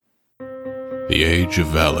The Age of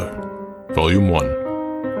Valor, Volume 1,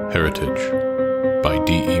 Heritage, by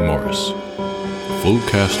D.E. Morris. Full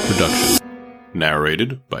cast production.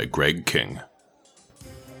 Narrated by Greg King.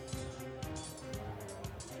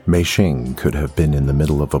 Mei Xing could have been in the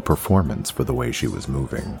middle of a performance for the way she was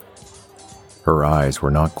moving. Her eyes were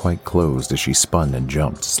not quite closed as she spun and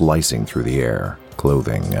jumped, slicing through the air,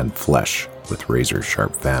 clothing and flesh with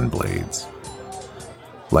razor-sharp fan blades.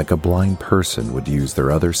 Like a blind person would use their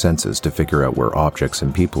other senses to figure out where objects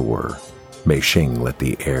and people were, Mei Xing let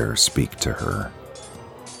the air speak to her.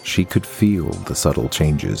 She could feel the subtle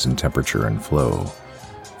changes in temperature and flow.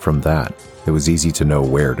 From that, it was easy to know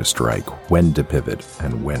where to strike, when to pivot,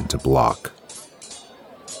 and when to block.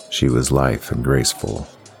 She was lithe and graceful,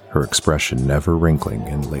 her expression never wrinkling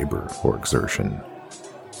in labor or exertion.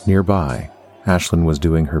 Nearby, Ashlyn was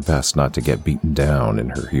doing her best not to get beaten down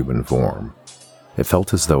in her human form. It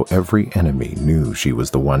felt as though every enemy knew she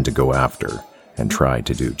was the one to go after and tried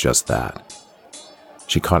to do just that.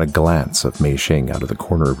 She caught a glance of Mei Xing out of the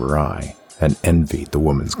corner of her eye and envied the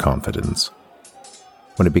woman's confidence.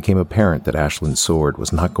 When it became apparent that Ashlyn's sword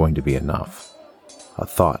was not going to be enough, a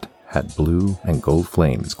thought had blue and gold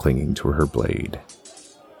flames clinging to her blade.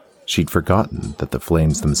 She'd forgotten that the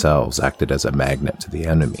flames themselves acted as a magnet to the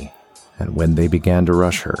enemy, and when they began to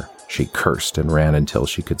rush her, she cursed and ran until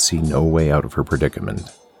she could see no way out of her predicament.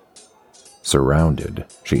 Surrounded,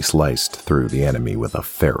 she sliced through the enemy with a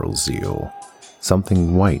feral zeal.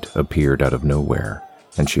 Something white appeared out of nowhere,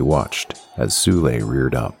 and she watched as Sule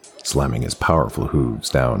reared up, slamming his powerful hooves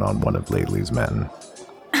down on one of Laidley's men.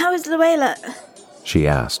 How is Luella? She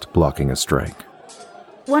asked, blocking a strike.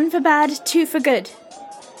 1 for bad, 2 for good.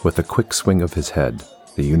 With a quick swing of his head,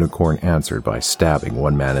 the unicorn answered by stabbing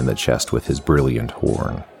one man in the chest with his brilliant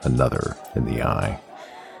horn, another in the eye.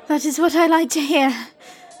 That is what I like to hear.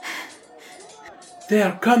 They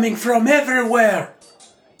are coming from everywhere!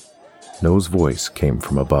 No's voice came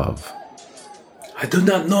from above. I do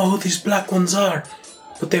not know who these black ones are,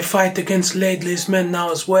 but they fight against Laidley's men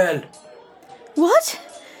now as well. What?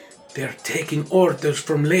 They are taking orders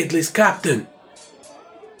from Laidley's captain.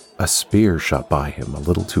 A spear shot by him a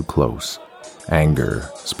little too close. Anger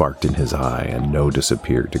sparked in his eye, and No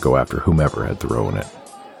disappeared to go after whomever had thrown it.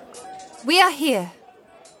 We are here.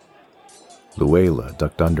 Luella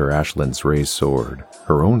ducked under Ashlyn's raised sword,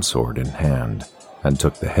 her own sword in hand, and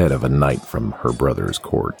took the head of a knight from her brother's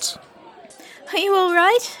courts. Are you all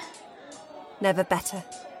right? Never better.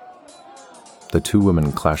 The two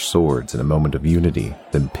women clashed swords in a moment of unity,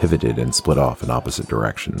 then pivoted and split off in opposite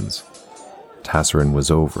directions. Tassarin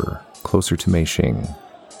was over, closer to Mei Xing.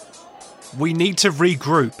 We need to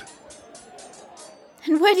regroup.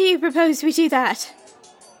 And where do you propose we do that?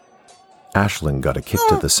 Ashlyn got a kick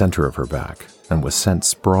to the center of her back and was sent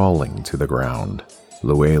sprawling to the ground.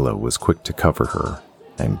 Luella was quick to cover her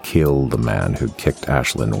and kill the man who kicked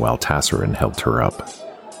Ashlyn while Tassarin helped her up.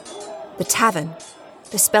 The tavern.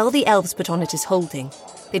 The spell the elves put on it is holding.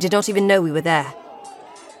 They did not even know we were there.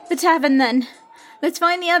 The tavern, then. Let's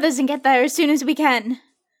find the others and get there as soon as we can.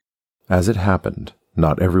 As it happened,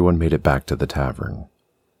 not everyone made it back to the tavern.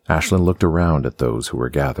 Ashlyn looked around at those who were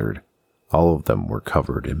gathered. All of them were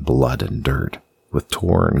covered in blood and dirt, with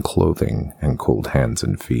torn clothing and cold hands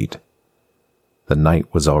and feet. The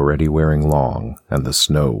night was already wearing long, and the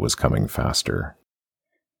snow was coming faster.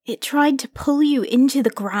 It tried to pull you into the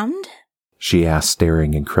ground? She asked,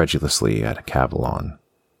 staring incredulously at Cavalon.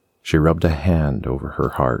 She rubbed a hand over her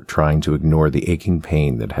heart, trying to ignore the aching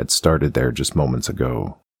pain that had started there just moments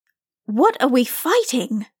ago. What are we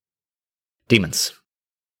fighting? Demons.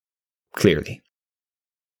 Clearly.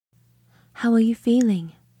 How are you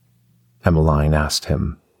feeling? Emmeline asked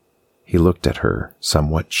him. He looked at her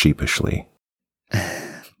somewhat sheepishly.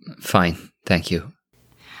 Fine, thank you.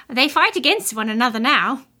 They fight against one another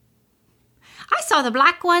now. I saw the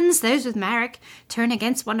black ones, those with Merrick, turn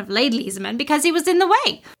against one of Laidley's men because he was in the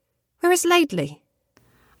way. Where is Laidley?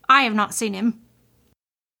 I have not seen him.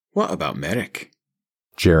 What about Merrick?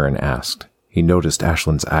 Jaren asked. He noticed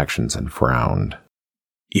Ashlyn's actions and frowned.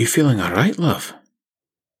 You feeling all right, love?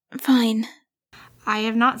 Fine. I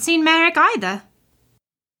have not seen Merrick either.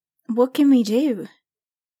 What can we do?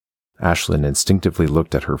 Ashlyn instinctively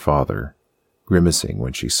looked at her father, grimacing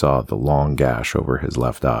when she saw the long gash over his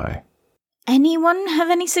left eye. Anyone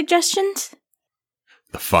have any suggestions?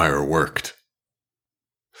 The fire worked.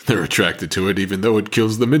 They're attracted to it even though it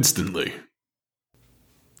kills them instantly.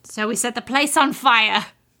 So we set the place on fire.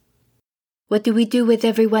 What do we do with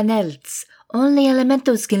everyone else? Only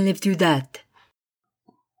elementals can live through that.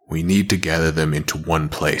 We need to gather them into one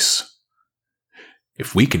place.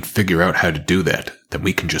 If we can figure out how to do that, then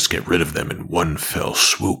we can just get rid of them in one fell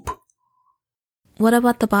swoop. what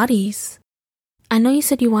about the bodies? I know you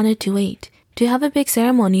said you wanted to wait to have a big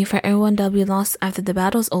ceremony for everyone that'll be lost after the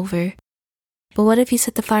battle's over. But what if you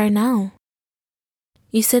set the fire now?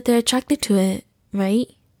 You said they're attracted to it, right?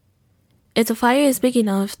 If the fire is big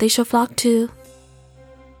enough, they should flock to...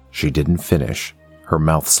 She didn't finish. Her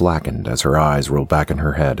mouth slackened as her eyes rolled back in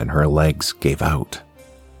her head and her legs gave out.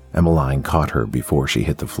 Emmeline caught her before she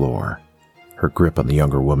hit the floor, her grip on the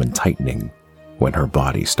younger woman tightening when her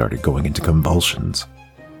body started going into convulsions.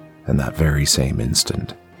 In that very same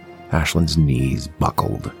instant, Aislinn's knees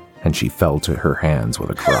buckled and she fell to her hands with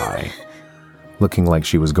a cry, looking like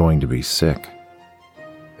she was going to be sick.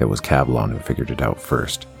 It was Kavlon who figured it out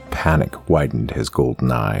first. Panic widened his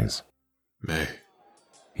golden eyes. May.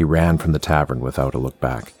 He ran from the tavern without a look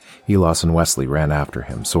back. Elos and Wesley ran after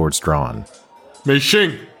him, swords drawn. Mei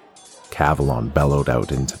Xing! Kavlon bellowed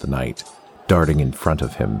out into the night. Darting in front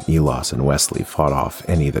of him, Elos and Wesley fought off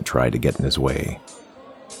any that tried to get in his way.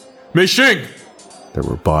 Mei Xing! There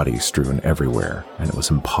were bodies strewn everywhere, and it was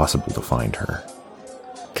impossible to find her.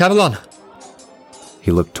 Kavlon!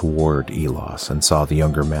 He looked toward Elos and saw the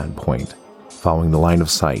younger man point. Following the line of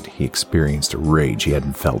sight, he experienced a rage he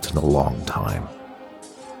hadn't felt in a long time.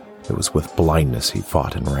 It was with blindness he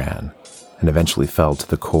fought and ran, and eventually fell to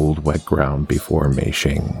the cold, wet ground before Mei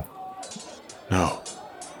Xing. No.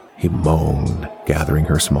 He moaned, gathering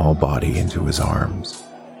her small body into his arms.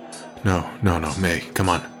 No, May, come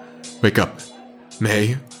on. Wake up.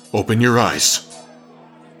 May, open your eyes.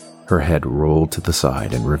 Her head rolled to the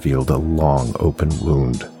side and revealed a long, open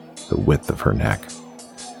wound, the width of her neck.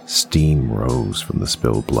 Steam rose from the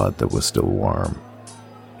spilled blood that was still warm.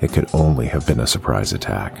 It could only have been a surprise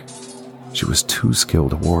attack. She was too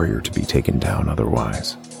skilled a warrior to be taken down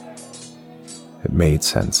otherwise. It made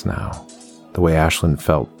sense now. The way Aisling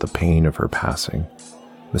felt the pain of her passing,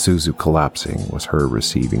 Misuzu collapsing was her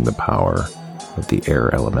receiving the power of the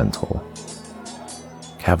air elemental.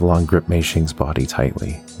 Kavlon gripped Mei Xing's body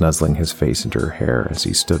tightly, nuzzling his face into her hair as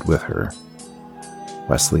he stood with her.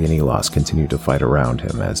 Wesley and Elos continued to fight around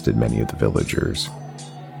him, as did many of the villagers.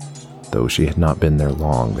 Though she had not been there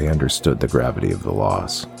long, they understood the gravity of the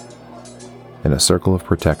loss. In a circle of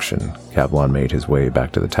protection, Kavlon made his way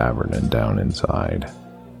back to the tavern and down inside.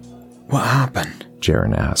 What happened?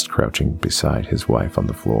 Jaren asked, crouching beside his wife on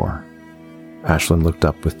the floor. Aisling looked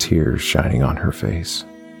up with tears shining on her face.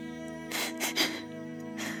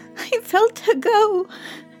 I felt her go.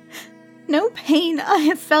 No pain I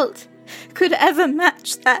have felt could ever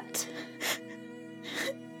match that.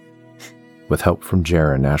 With help from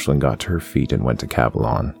Jaren, Aisling got to her feet and went to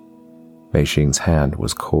Kavlon. Mei Xing's hand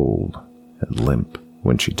was cold and limp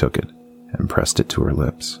when she took it and pressed it to her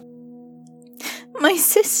lips. My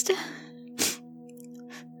sister.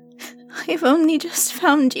 I've only just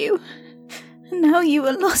found you, and now you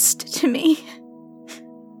are lost to me.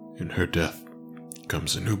 In her death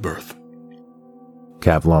comes a new birth.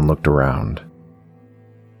 Kavlon looked around.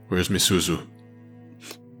 Where's Misuzu?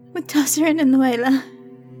 With Tassarin and Luela.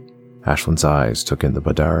 Aislin's eyes took in the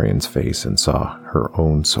Badarian's face and saw her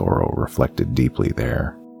own sorrow reflected deeply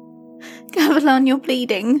there. Kavlon, you're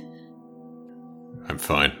bleeding. I'm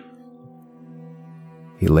fine.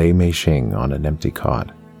 He lay Mei Xing on an empty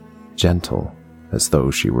cot, gentle, as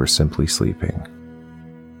though she were simply sleeping.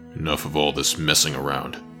 Enough of all this messing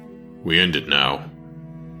around. We end it now.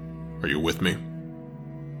 Are you with me?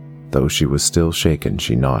 Though she was still shaken,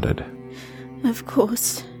 she nodded. Of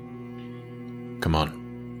course. Come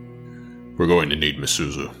on. We're going to need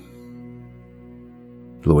Misuzu.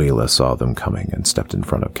 Luela saw them coming and stepped in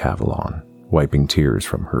front of Kavlon, wiping tears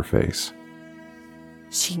from her face.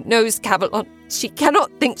 She knows, Kavlon. She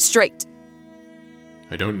cannot think straight.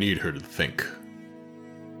 I don't need her to think.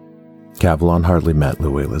 Kavlon hardly met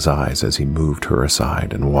Luela's eyes as he moved her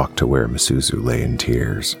aside and walked to where Misuzu lay in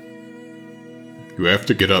tears. You have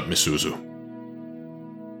to get up, Misuzu.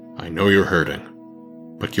 I know you're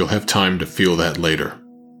hurting, but you'll have time to feel that later.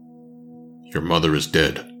 Your mother is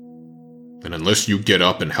dead, and unless you get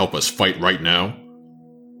up and help us fight right now,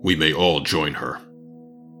 we may all join her.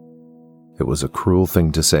 It was a cruel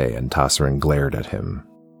thing to say, and Tassarin glared at him.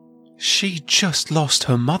 She just lost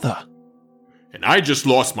her mother. And I just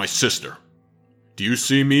lost my sister. Do you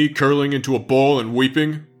see me curling into a ball and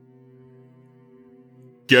weeping?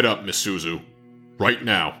 Get up, Misuzu. Right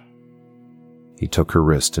now. He took her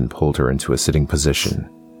wrist and pulled her into a sitting position.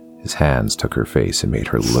 His hands took her face and made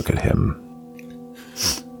her look at him.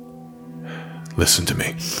 Listen to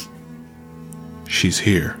me. She's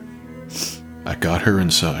here. I got her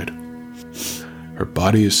inside. Her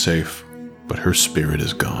body is safe, but her spirit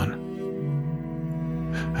is gone.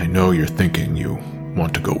 I know you're thinking you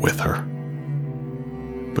want to go with her.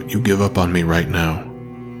 But you give up on me right now,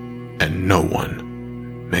 and no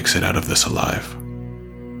one makes it out of this alive.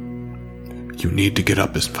 You need to get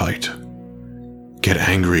up and fight. Get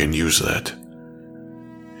angry and use that.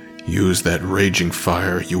 Use that raging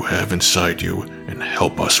fire you have inside you and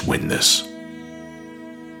help us win this.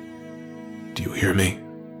 Do you hear me?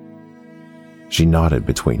 She nodded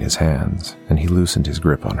between his hands, and he loosened his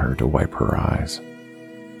grip on her to wipe her eyes.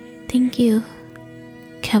 Thank you,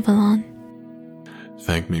 Kevlon.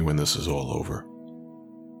 Thank me when this is all over.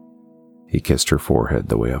 He kissed her forehead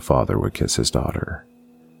the way a father would kiss his daughter.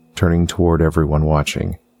 Turning toward everyone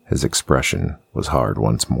watching, his expression was hard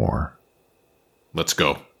once more. Let's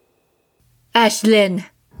go. Ashlyn!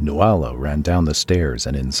 Nuala ran down the stairs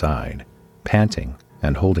and inside, panting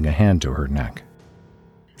and holding a hand to her neck.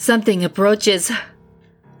 Something approaches.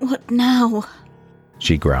 What now?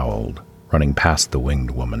 She growled, running past the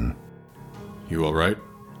winged woman. You all right?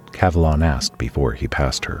 Kevlon asked before he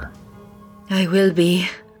passed her. I will be.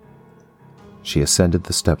 She ascended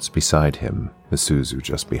the steps beside him, Misuzu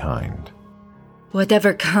just behind.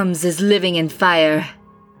 Whatever comes is living in fire.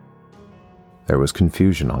 There was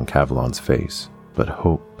confusion on Kevlon's face, but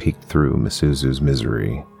hope peeked through Misuzu's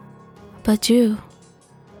misery. But you...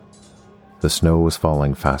 The snow was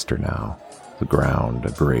falling faster now, the ground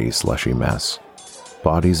a gray, slushy mess.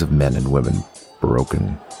 Bodies of men and women,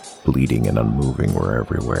 broken, bleeding and unmoving, were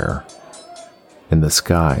everywhere. In the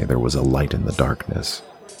sky there was a light in the darkness.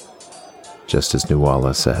 Just as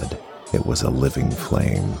Nuala said, it was a living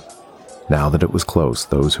flame. Now that it was close,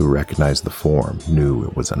 those who recognized the form knew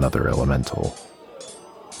it was another elemental.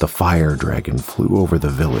 The fire dragon flew over the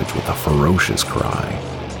village with a ferocious cry,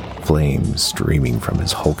 flames streaming from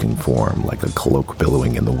his hulking form like a cloak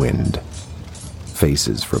billowing in the wind.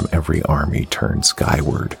 Faces from every army turned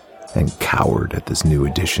skyward and cowered at this new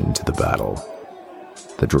addition to the battle.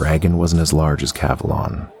 The dragon wasn't as large as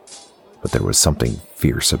Kevlon, but there was something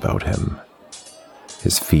fierce about him.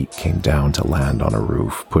 His feet came down to land on a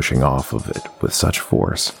roof, pushing off of it with such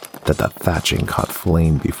force that the thatching caught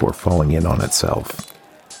flame before falling in on itself.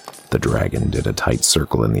 The dragon did a tight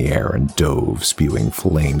circle in the air and dove, spewing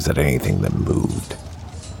flames at anything that moved.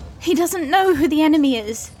 He doesn't know who the enemy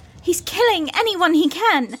is. He's killing anyone he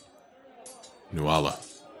can. Nuala.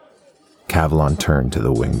 Kevlon turned to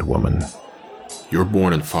the winged woman. You're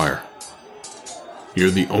born in fire. You're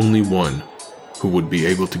the only one who would be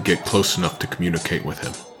able to get close enough to communicate with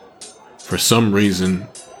him. For some reason,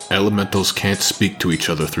 elementals can't speak to each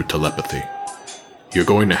other through telepathy. You're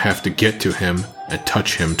going to have to get to him and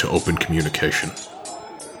touch him to open communication.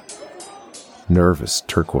 Nervous,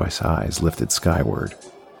 turquoise eyes lifted skyward,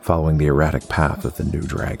 following the erratic path of the new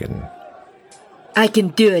dragon. I can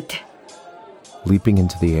do it. Leaping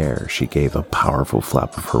into the air, she gave a powerful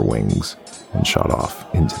flap of her wings and shot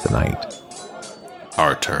off into the night.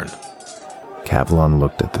 Our turn. Kevlon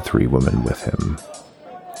looked at the three women with him.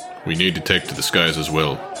 We need to take to the skies as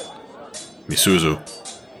well. Misuzu,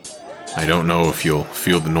 I don't know if you'll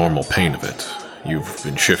feel the normal pain of it. You've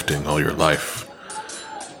been shifting all your life,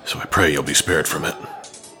 so I pray you'll be spared from it.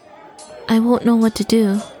 I won't know what to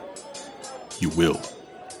do. You will.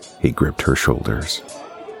 He gripped her shoulders.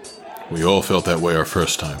 We all felt that way our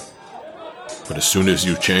first time. But as soon as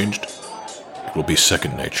you've changed, it will be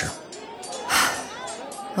second nature.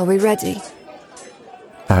 Are we ready?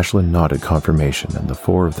 Ashlyn nodded confirmation, and the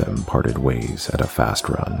four of them parted ways at a fast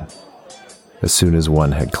run. As soon as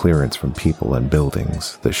one had clearance from people and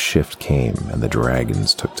buildings, the shift came and the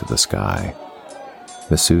dragons took to the sky.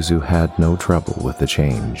 Misuzu had no trouble with the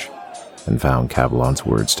change, and found Kevlon's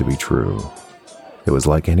words to be true. It was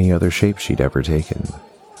like any other shape she'd ever taken,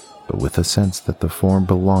 but with a sense that the form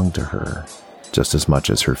belonged to her, just as much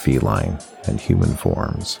as her feline and human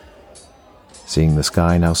forms. Seeing the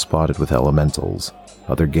sky now spotted with elementals,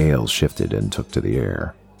 other gales shifted and took to the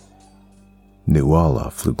air.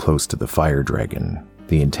 Nuala flew close to the fire dragon,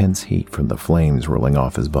 the intense heat from the flames rolling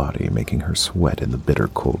off his body making her sweat in the bitter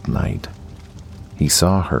cold night. He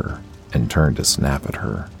saw her and turned to snap at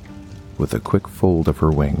her. With a quick fold of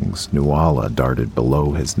her wings, Nuala darted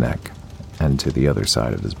below his neck and to the other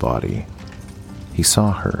side of his body. He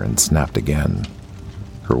saw her and snapped again.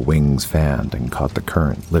 Her wings fanned and caught the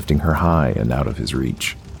current, lifting her high and out of his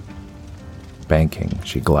reach. Banking,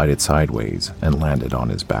 she glided sideways and landed on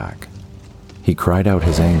his back. He cried out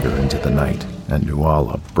his anger into the night, and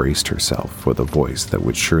Nuala braced herself for the voice that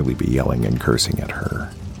would surely be yelling and cursing at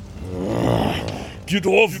her. Get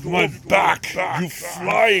off my back, you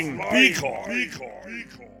flying peacock!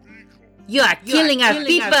 You are killing our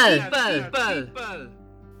people!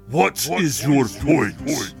 What is your point?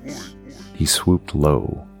 He swooped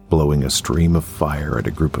low, blowing a stream of fire at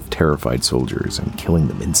a group of terrified soldiers and killing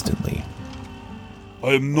them instantly. I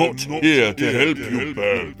am not here to help you,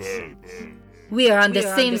 birds. We are on the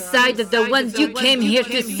same side of the ones you came here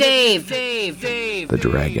to save. The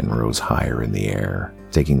dragon rose higher in the air,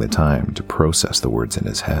 taking the time to process the words in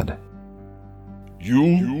his head.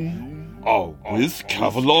 You are with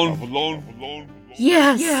Kavalan?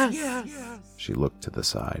 Yes. She looked to the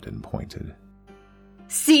side and pointed.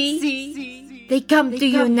 See? They come to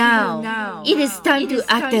you now. It is time to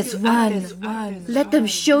act as one. Let them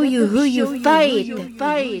show you who you fight.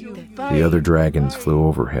 The other dragons flew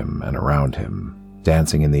over him and around him,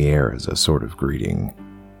 dancing in the air as a sort of greeting.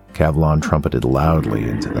 Kavalan trumpeted loudly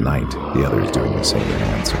into the night, the others doing the same in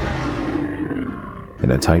answer.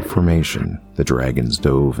 In a tight formation, the dragons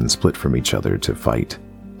dove and split from each other to fight,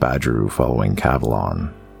 Badgeru following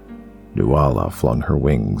Kavalan. Nuala flung her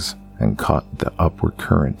wings and caught the upward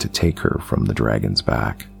current to take her from the dragon's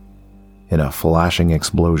back. In a flashing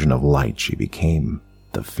explosion of light, she became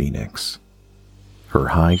the Phoenix. Her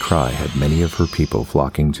high cry had many of her people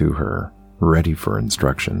flocking to her, ready for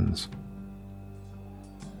instructions.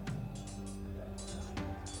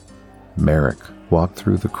 Merrick walked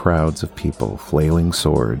through the crowds of people flailing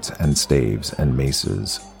swords and staves and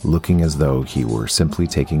maces, looking as though he were simply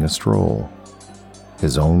taking a stroll.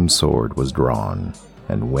 His own sword was drawn,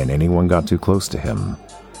 and when anyone got too close to him,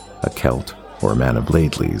 a Celt or a man of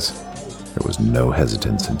Laidley's, there was no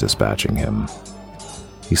hesitance in dispatching him.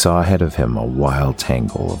 He saw ahead of him a wild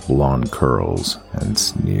tangle of blonde curls and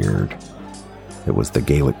sneered. It was the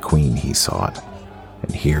Gaelic queen he sought,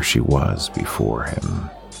 and here she was before him.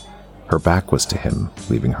 Her back was to him,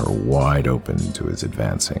 leaving her wide open to his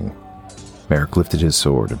advancing. Merrick lifted his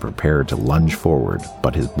sword and prepared to lunge forward,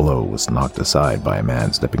 but his blow was knocked aside by a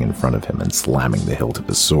man stepping in front of him and slamming the hilt of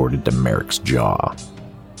his sword into Merrick's jaw.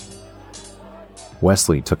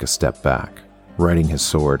 Wesley took a step back, riding his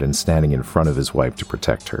sword and standing in front of his wife to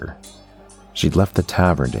protect her. She'd left the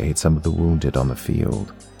tavern to aid some of the wounded on the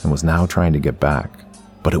field, and was now trying to get back,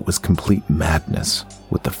 but it was complete madness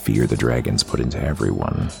with the fear the dragons put into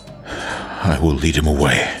everyone. I will lead him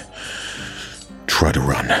away. Try to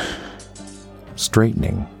run.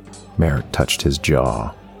 Straightening, Merrick touched his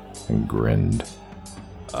jaw and grinned.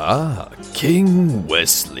 Ah, King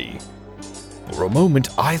Wesley. For a moment,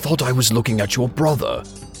 I thought I was looking at your brother.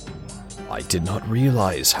 I did not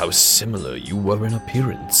realize how similar you were in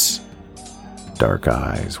appearance. Dark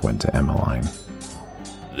eyes went to Emmeline.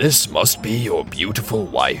 This must be your beautiful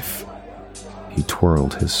wife. He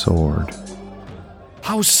twirled his sword.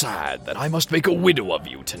 How sad that I must make a widow of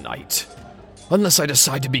you tonight. Unless I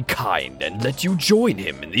decide to be kind and let you join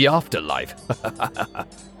him in the afterlife.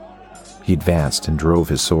 He advanced and drove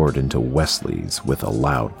his sword into Wesley's with a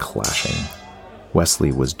loud clashing.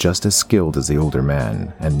 Wesley was just as skilled as the older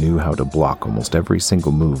man and knew how to block almost every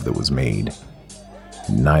single move that was made.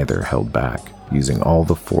 Neither held back, using all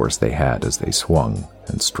the force they had as they swung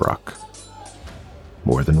and struck.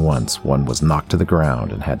 More than once, one was knocked to the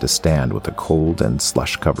ground and had to stand with a cold and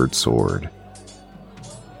slush-covered sword.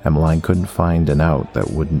 Emmeline couldn't find an out that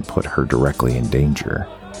wouldn't put her directly in danger,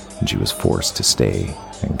 and she was forced to stay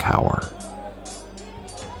and cower.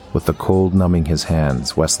 With the cold numbing his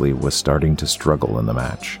hands, Wesley was starting to struggle in the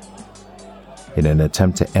match. In an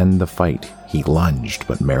attempt to end the fight, he lunged,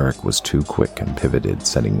 but Merrick was too quick and pivoted,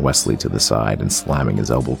 sending Wesley to the side and slamming his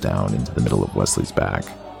elbow down into the middle of Wesley's back.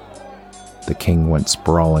 The king went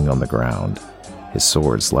sprawling on the ground, his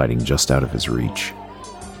sword sliding just out of his reach.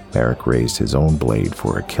 Merrick raised his own blade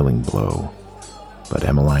for a killing blow, but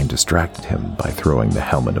Emmeline distracted him by throwing the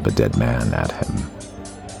helmet of a dead man at him.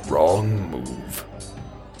 Wrong move.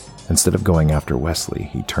 Instead of going after Wesley,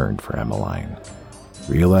 he turned for Emmeline.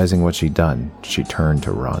 Realizing what she'd done, she turned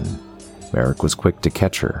to run. Merrick was quick to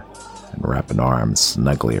catch her and wrap an arm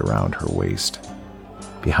snugly around her waist.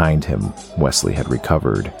 Behind him, Wesley had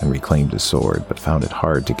recovered and reclaimed his sword, but found it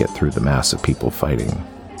hard to get through the mass of people fighting.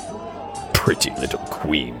 Pretty little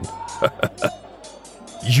queen.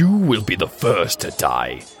 You will be the first to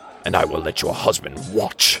die, and I will let your husband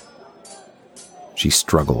watch. She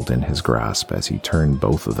struggled in his grasp as he turned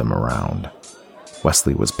both of them around.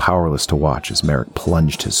 Wesley was powerless to watch as Merrick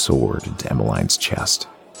plunged his sword into Emmeline's chest.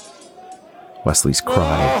 Wesley's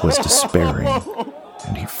cry was despairing,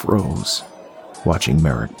 and he froze, watching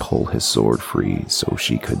Merrick pull his sword free so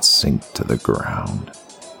she could sink to the ground.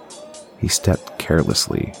 He stepped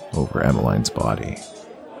carelessly over Emmeline's body.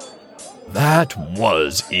 That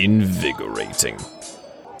was invigorating.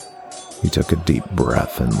 He took a deep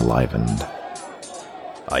breath and livened.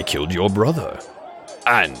 I killed your brother,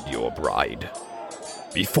 and your bride.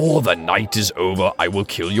 Before the night is over, I will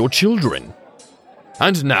kill your children.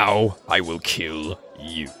 And now I will kill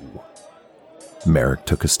you. Merrick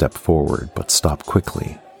took a step forward, but stopped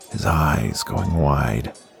quickly, his eyes going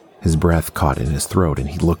wide. His breath caught in his throat, and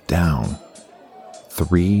he looked down.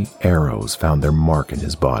 3 arrows found their mark in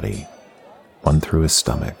his body. 1 through his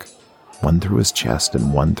stomach, 1 through his chest,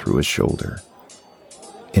 and 1 through his shoulder.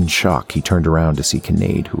 In shock, he turned around to see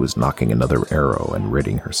Kinnaid, who was knocking another arrow and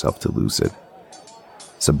ridding herself to loose it.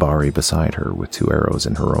 Sabari beside her with 2 arrows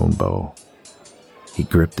in her own bow. He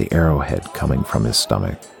gripped the arrowhead coming from his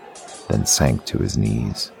stomach, then sank to his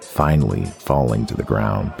knees, finally falling to the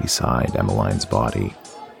ground beside Emmeline's body.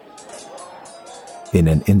 In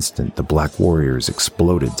an instant, the Black Warriors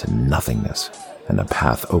exploded to nothingness, and a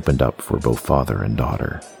path opened up for both father and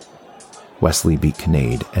daughter. Wesley beat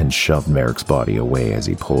Kinnaid and shoved Merrick's body away as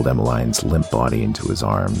he pulled Emmeline's limp body into his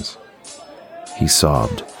arms. He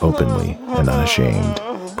sobbed openly and unashamed,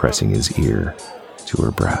 pressing his ear to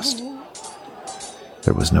her breast.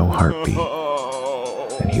 There was no heartbeat,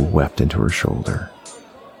 and he wept into her shoulder.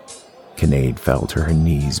 Kinnaid fell to her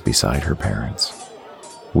knees beside her parents.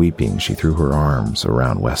 Weeping, she threw her arms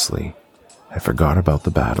around Wesley and forgot about the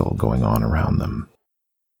battle going on around them.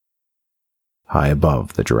 High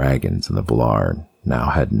above, the dragons and the Valar now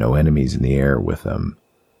had no enemies in the air with them.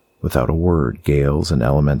 Without a word, gales and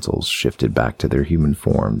elementals shifted back to their human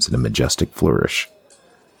forms in a majestic flourish,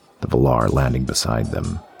 the Valar landing beside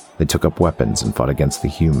them. They took up weapons and fought against the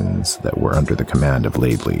humans that were under the command of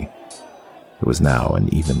Laidley. It was now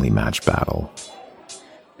an evenly matched battle.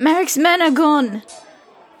 Merrick's men are gone!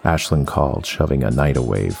 Ashlyn called, shoving a knight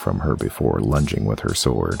away from her before lunging with her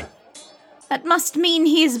sword. That must mean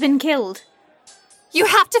he has been killed. You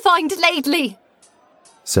have to find Laidley,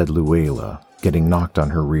 said Luella, getting knocked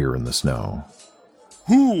on her rear in the snow.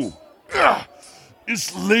 Who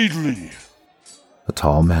is Laidley? A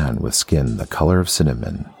tall man with skin the color of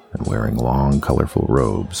cinnamon and wearing long, colorful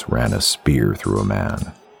robes ran a spear through a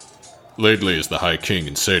man. Laidley is the High King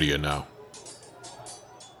in Sadia now.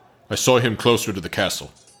 I saw him closer to the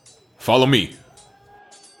castle. Follow me.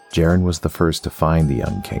 Jaren was the first to find the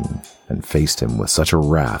young king and faced him with such a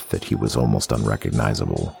wrath that he was almost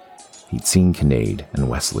unrecognizable. He'd seen Kinnaid and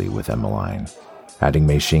Wesley with Emmeline. Adding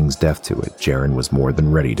Mei Xing's death to it, Jaren was more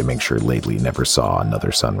than ready to make sure Laidley never saw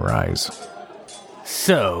another sunrise.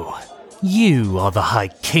 So, you are the High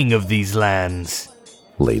King of these lands,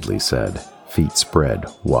 Laidley said, feet spread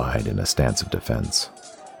wide in a stance of defense.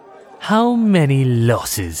 How many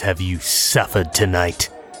losses have you suffered tonight?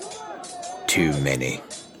 Too many,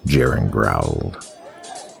 Jaren growled.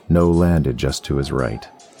 No landed just to his right,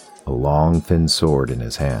 a long, thin sword in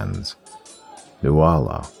his hands.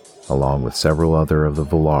 Nuala, along with several other of the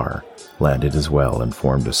Valar, landed as well and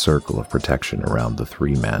formed a circle of protection around the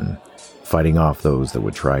 3 men, fighting off those that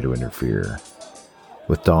would try to interfere.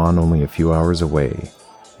 With dawn only a few hours away,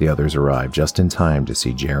 the others arrived just in time to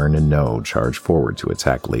see Jaren and No charge forward to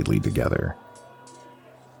attack Laidley together.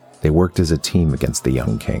 They worked as a team against the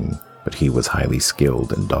young king, but he was highly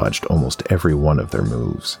skilled and dodged almost every one of their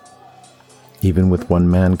moves. Even with one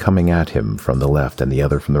man coming at him from the left and the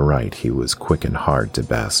other from the right, he was quick and hard to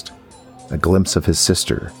best. A glimpse of his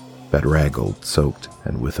sister, bedraggled, soaked,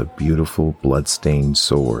 and with a beautiful blood-stained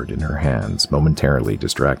sword in her hands, momentarily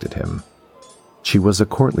distracted him. She was a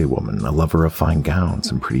courtly woman, a lover of fine gowns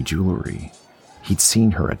and pretty jewelry. He'd seen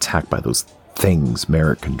her attacked by those things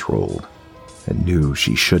Merrick controlled, and knew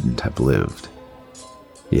she shouldn't have lived.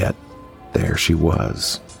 Yet, there she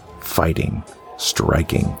was, fighting,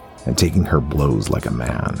 striking, and taking her blows like a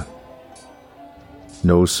man.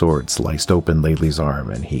 No sword sliced open Laidley's arm,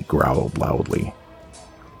 and he growled loudly.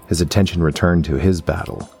 His attention returned to his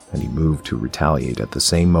battle, and he moved to retaliate at the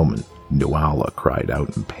same moment. Nuala cried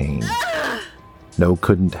out in pain. No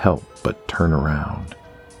couldn't help but turn around.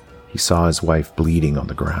 He saw his wife bleeding on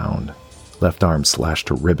the ground, left arm slashed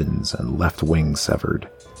to ribbons and left wing severed.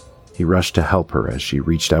 He rushed to help her as she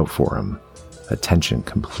reached out for him. Attention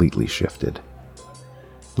completely shifted.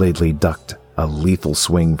 Laidley ducked a lethal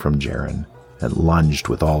swing from Jaren and lunged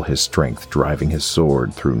with all his strength, driving his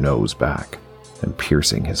sword through No's back and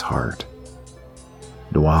piercing his heart.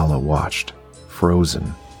 Nuala watched,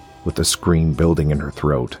 frozen, with a scream building in her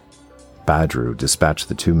throat. Badru dispatched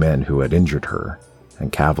the 2 men who had injured her,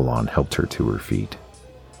 and Cavalon helped her to her feet.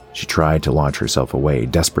 She tried to launch herself away,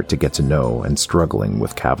 desperate to get to No and struggling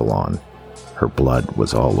with Cavalon. Her blood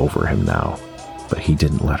was all over him now, but he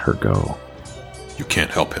didn't let her go. You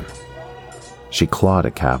can't help him. She clawed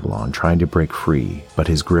at Cavalon, trying to break free, but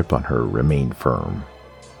his grip on her remained firm.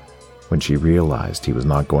 When she realized he was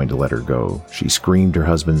not going to let her go, she screamed her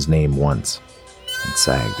husband's name once and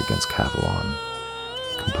sagged against Cavalon,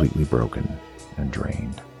 completely broken and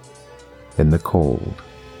drained. In the cold,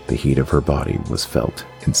 the heat of her body was felt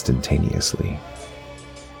instantaneously.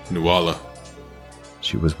 Nuala.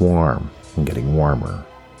 She was warm and getting warmer.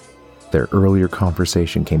 Their earlier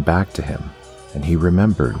conversation came back to him, and he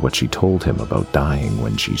remembered what she told him about dying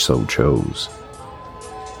when she so chose.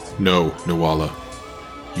 No, Nuala.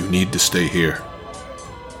 You need to stay here.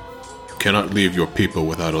 You cannot leave your people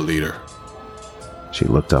without a leader. She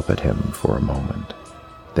looked up at him for a moment,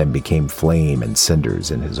 then became flame and cinders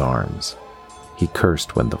in his arms. He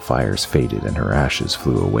cursed when the fires faded and her ashes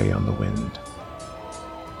flew away on the wind.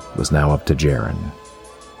 It was now up to Jaren.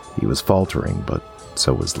 He was faltering, but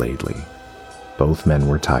so was Laidley. Both men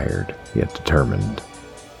were tired, yet determined.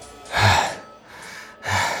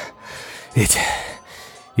 It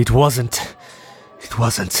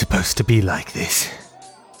wasn't supposed to be like this.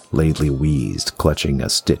 Laidley wheezed, clutching a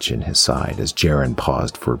stitch in his side as Jaren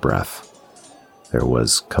paused for breath. There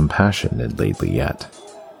was compassion in Laidley yet.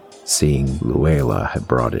 Seeing Luella had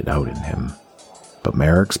brought it out in him. But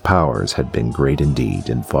Merrick's powers had been great indeed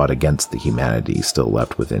and fought against the humanity still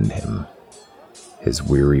left within him. His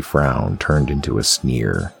weary frown turned into a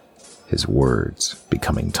sneer, his words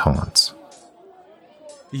becoming taunts.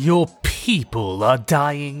 Your people are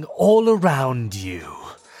dying all around you.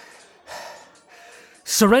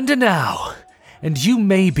 Surrender now, and you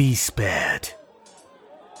may be spared.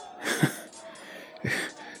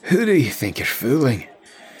 Who do you think you're fooling?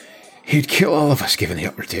 He'd kill all of us given the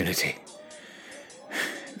opportunity.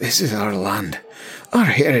 This is our land, our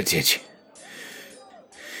heritage.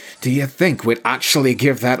 Do you think we'd actually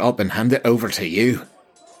give that up and hand it over to you?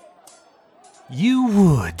 You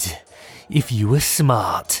would, if you were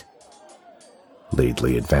smart.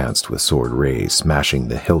 Laidley advanced with sword raised, smashing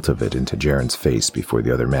the hilt of it into Jaren's face before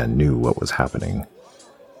the other man knew what was happening.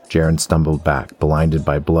 Jaren stumbled back, blinded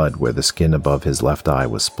by blood where the skin above his left eye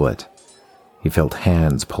was split. He felt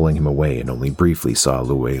hands pulling him away and only briefly saw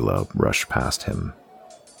Luella rush past him.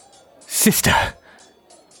 Sister!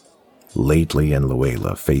 Laidley and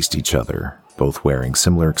Luella faced each other, both wearing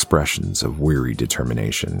similar expressions of weary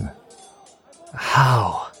determination.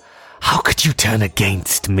 How could you turn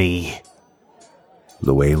against me?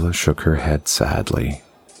 Luella shook her head sadly.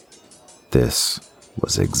 This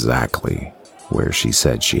was exactly where she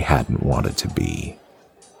said she hadn't wanted to be.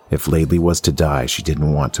 If Laidley was to die, she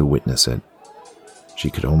didn't want to witness it. She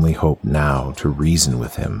could only hope now to reason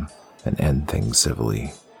with him and end things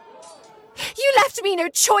civilly. You left me no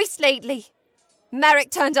choice lately. Merrick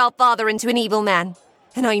turned our father into an evil man,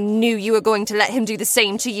 and I knew you were going to let him do the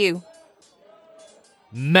same to you.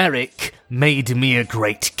 Merrick made me a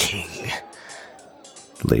great king.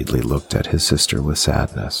 Laidley looked at his sister with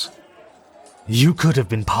sadness. You could have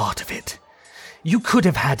been part of it. You could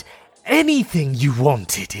have had anything you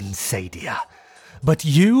wanted in Sadia. But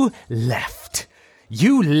you left.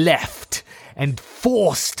 You left and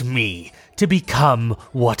forced me to become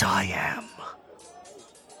what I am.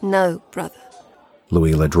 No, brother.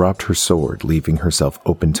 Luella dropped her sword, leaving herself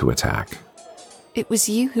open to attack. It was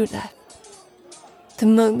you who left. The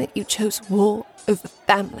moment you chose war over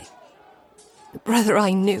family. The brother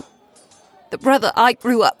I knew, the brother I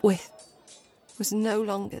grew up with, was no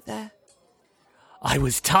longer there. I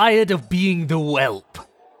was tired of being the whelp.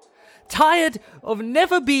 Tired of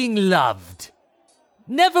never being loved.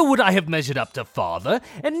 Never would I have measured up to father,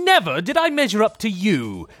 and never did I measure up to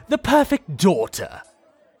you, the perfect daughter.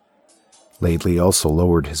 Laidley also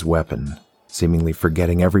lowered his weapon, seemingly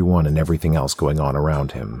forgetting everyone and everything else going on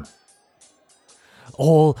around him.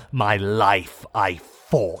 All my life I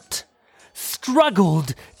fought.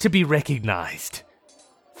 Struggled to be recognized.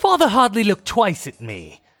 Father hardly looked twice at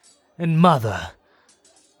me. And Mother,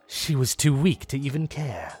 she was too weak to even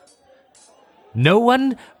care. No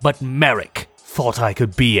one but Merrick thought I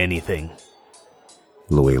could be anything.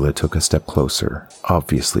 Luella took a step closer,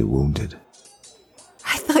 obviously wounded.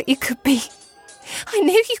 I thought you could be. I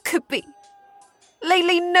knew you could be.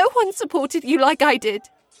 Lately, no one supported you like I did.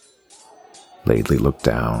 Laidley looked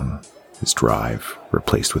down, his drive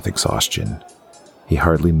replaced with exhaustion. He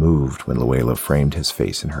hardly moved when Luella framed his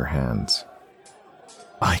face in her hands.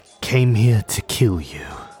 I came here to kill you.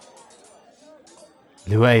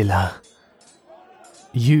 Luella,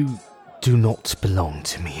 you do not belong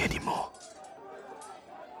to me anymore.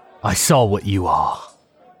 I saw what you are.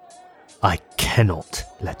 I cannot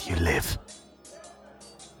let you live.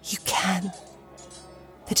 You can.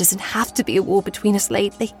 There doesn't have to be a war between us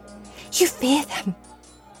lately. You fear them.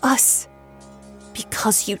 Us.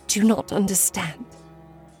 Because you do not understand.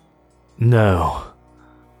 No.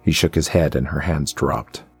 He shook his head and her hands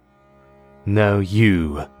dropped. No,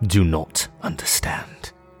 you do not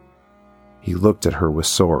understand. He looked at her with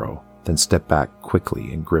sorrow, then stepped back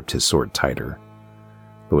quickly and gripped his sword tighter.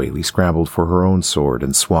 Lueli scrambled for her own sword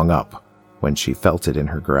and swung up when she felt it in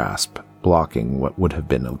her grasp, blocking what would have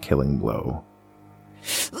been a killing blow.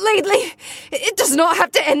 Laidley, it does not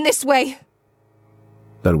have to end this way.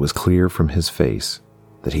 But it was clear from his face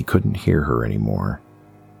that he couldn't hear her anymore.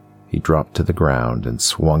 He dropped to the ground and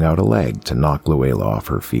swung out a leg to knock Luella off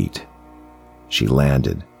her feet. She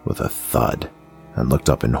landed with a thud and looked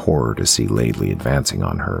up in horror to see Laidley advancing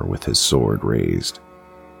on her with his sword raised.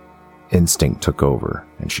 Instinct took over,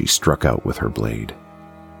 and she struck out with her blade.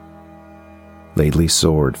 Laidley's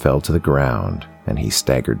sword fell to the ground, and he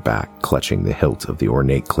staggered back, clutching the hilt of the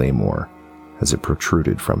ornate claymore as it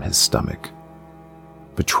protruded from his stomach.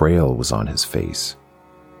 Betrayal was on his face,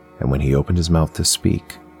 and when he opened his mouth to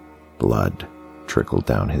speak, blood trickled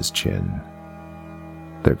down his chin.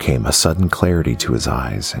 There came a sudden clarity to his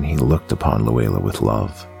eyes, and he looked upon Luella with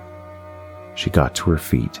love. She got to her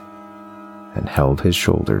feet and held his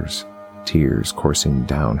shoulders, tears coursing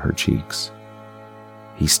down her cheeks.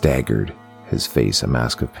 He staggered, his face a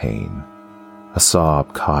mask of pain. A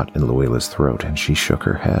sob caught in Luella's throat, and she shook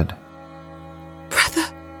her head.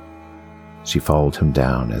 Brother! She followed him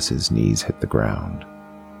down as his knees hit the ground.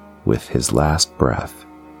 With his last breath,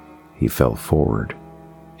 he fell forward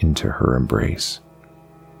into her embrace.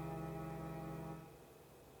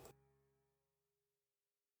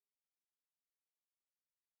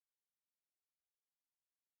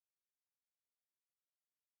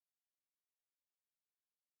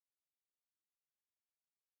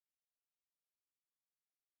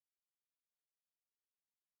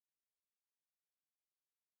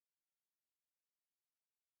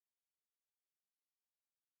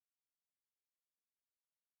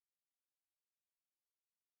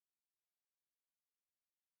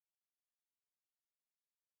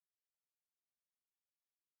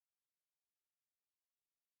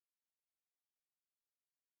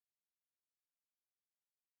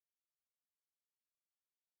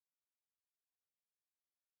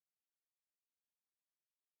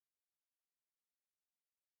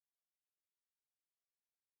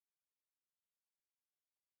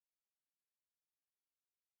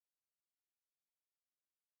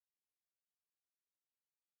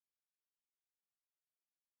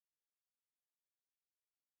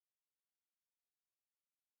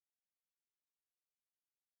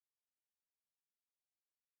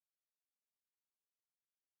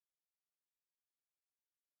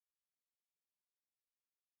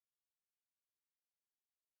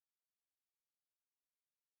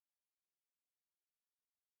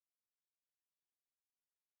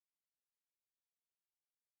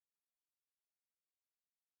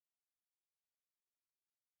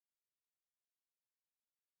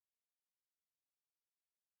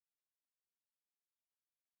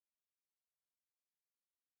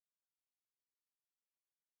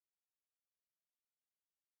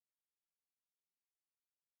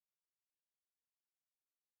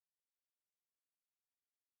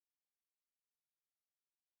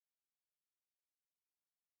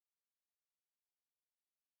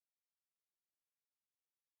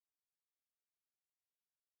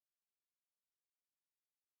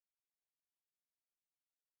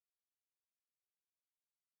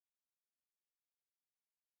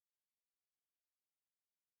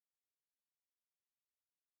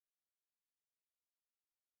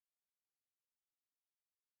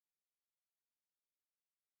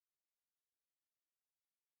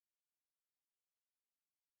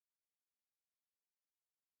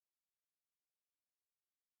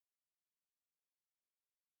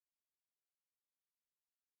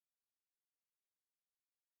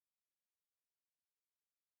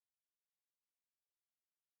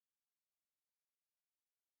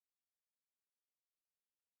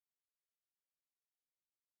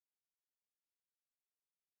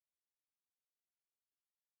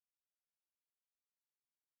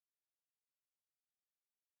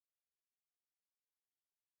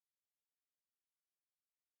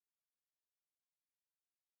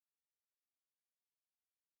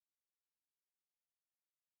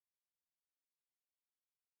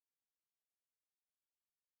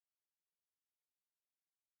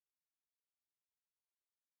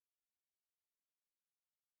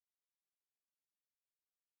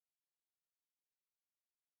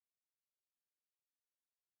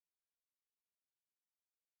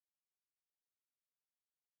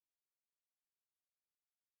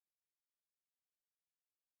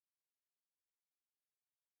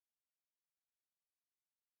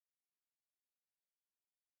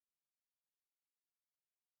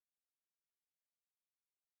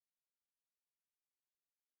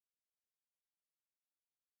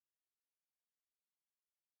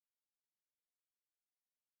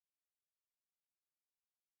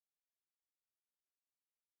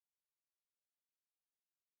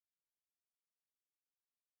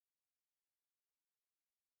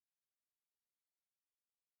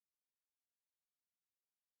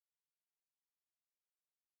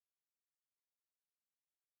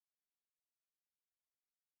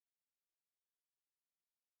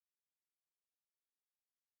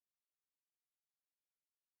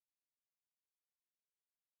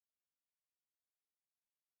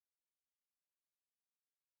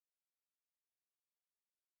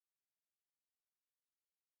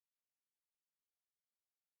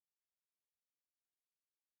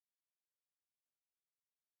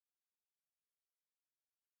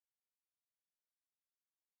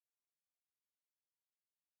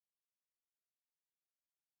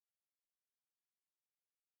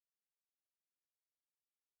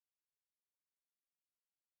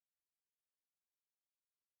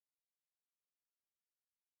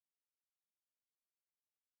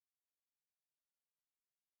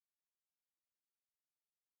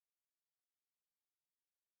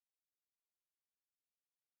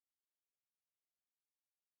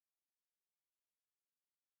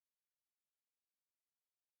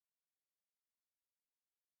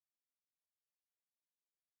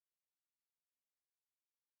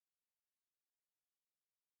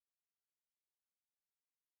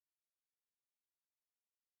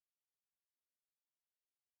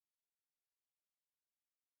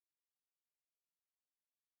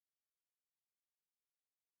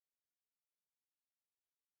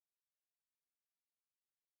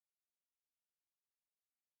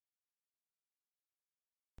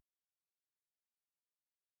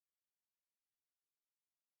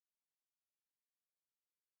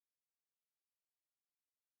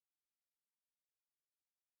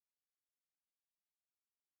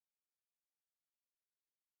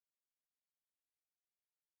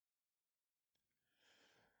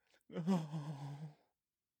 No!